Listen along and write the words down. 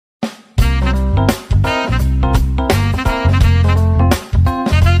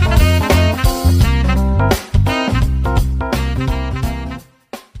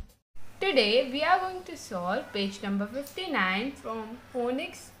page number 59 from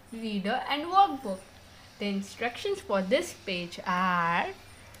Phonics Reader and Workbook. The instructions for this page are: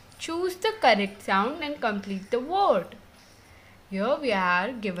 choose the correct sound and complete the word. Here we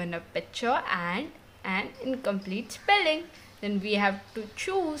are given a picture and an incomplete spelling. Then we have to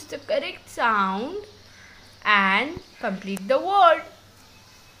choose the correct sound and complete the word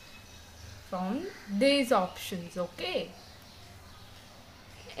from these options. Okay.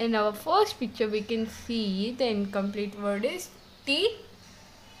 In our first picture, we can see the incomplete word is teeth.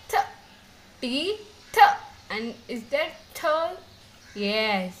 Teeth. And is that th?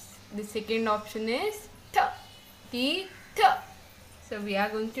 Yes. The second option is teeth. So we are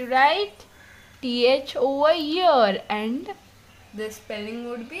going to write th over here, and the spelling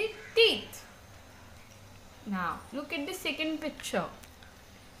would be teeth. Now look at the second picture.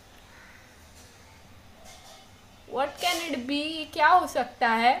 What can it be? क्या हो सकता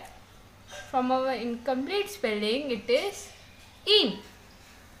है? From our incomplete spelling, it is in.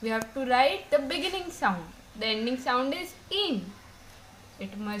 We have to write the beginning sound. The ending sound is in.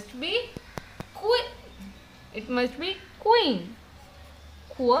 It must be queen. It must be queen.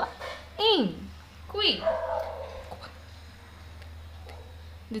 Queen. Queen.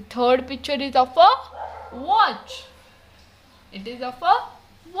 The third picture is of a watch. It is of a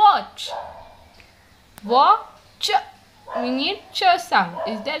watch. Watch. We need ch sound.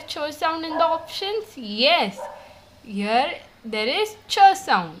 Is there ch sound in the options? Yes. Here there is ch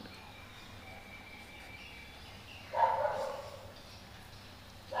sound.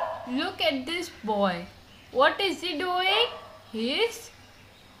 Look at this boy. What is he doing? He is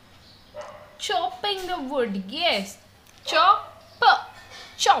chopping the wood. Yes. Chop.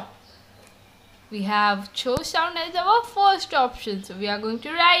 Chop. We have ch sound as our first option. So we are going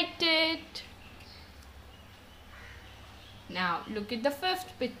to write it. Now look at the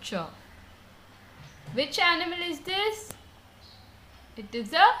fifth picture. Which animal is this? It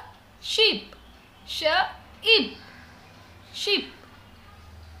is a sheep. Sheep. Sheep.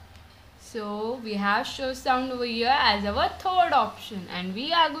 So we have sh sound over here as our third option, and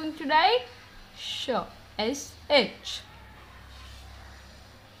we are going to write sh. S-H.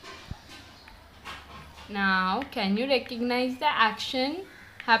 Now can you recognize the action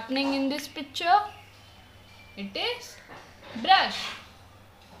happening in this picture? It is brush.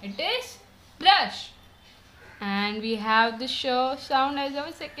 It is brush. And we have the sh sound as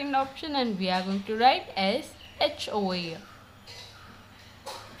our second option, and we are going to write S-H over here.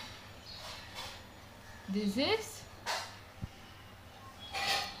 This is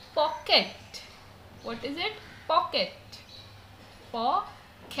pocket. What is it? Pocket.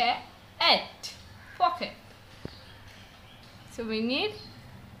 Pocket. Pocket. So we need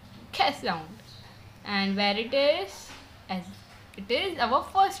k sound. And where it is? As it is our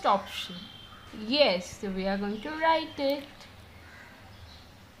first option. Yes, so we are going to write it.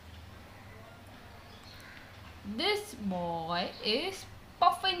 This boy is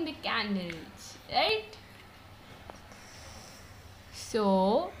puffing the candles, right?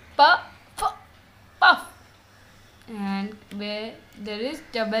 So puff. And where there is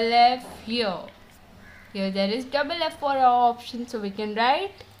double F here. Here there is double F for our option, so we can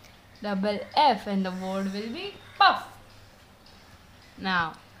write double F and the word will be puff.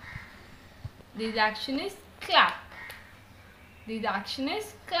 Now this action is clap. This action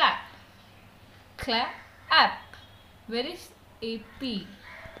is clap. Clap. Where is AP?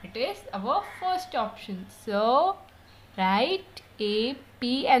 It is our first option. So write AP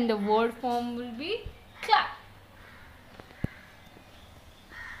and the word form will be clap.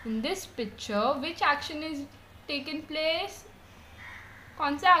 In this picture, which action is taken place?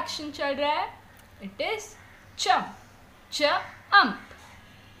 कौन सा action चल रहा है? It is jump. Jump.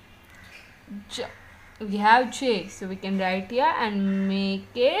 We have J, so we can write here and make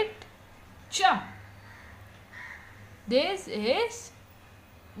it jump. This is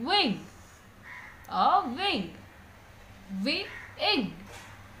wing. A wing. Wing.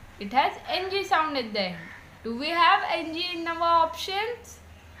 It has NG sound at the end. Do we have NG in our options?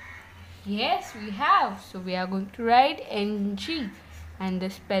 Yes, we have. So we are going to write NG, and the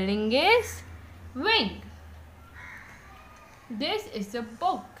spelling is wing. This is a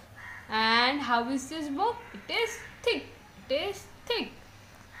book. And how is this book? It is thick. It is thick.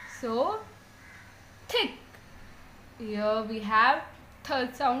 So thick. Here we have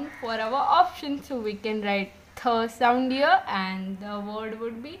th sound for our option. So we can write th sound here, and the word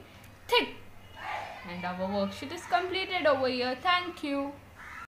would be thick. And our worksheet is completed over here. Thank you.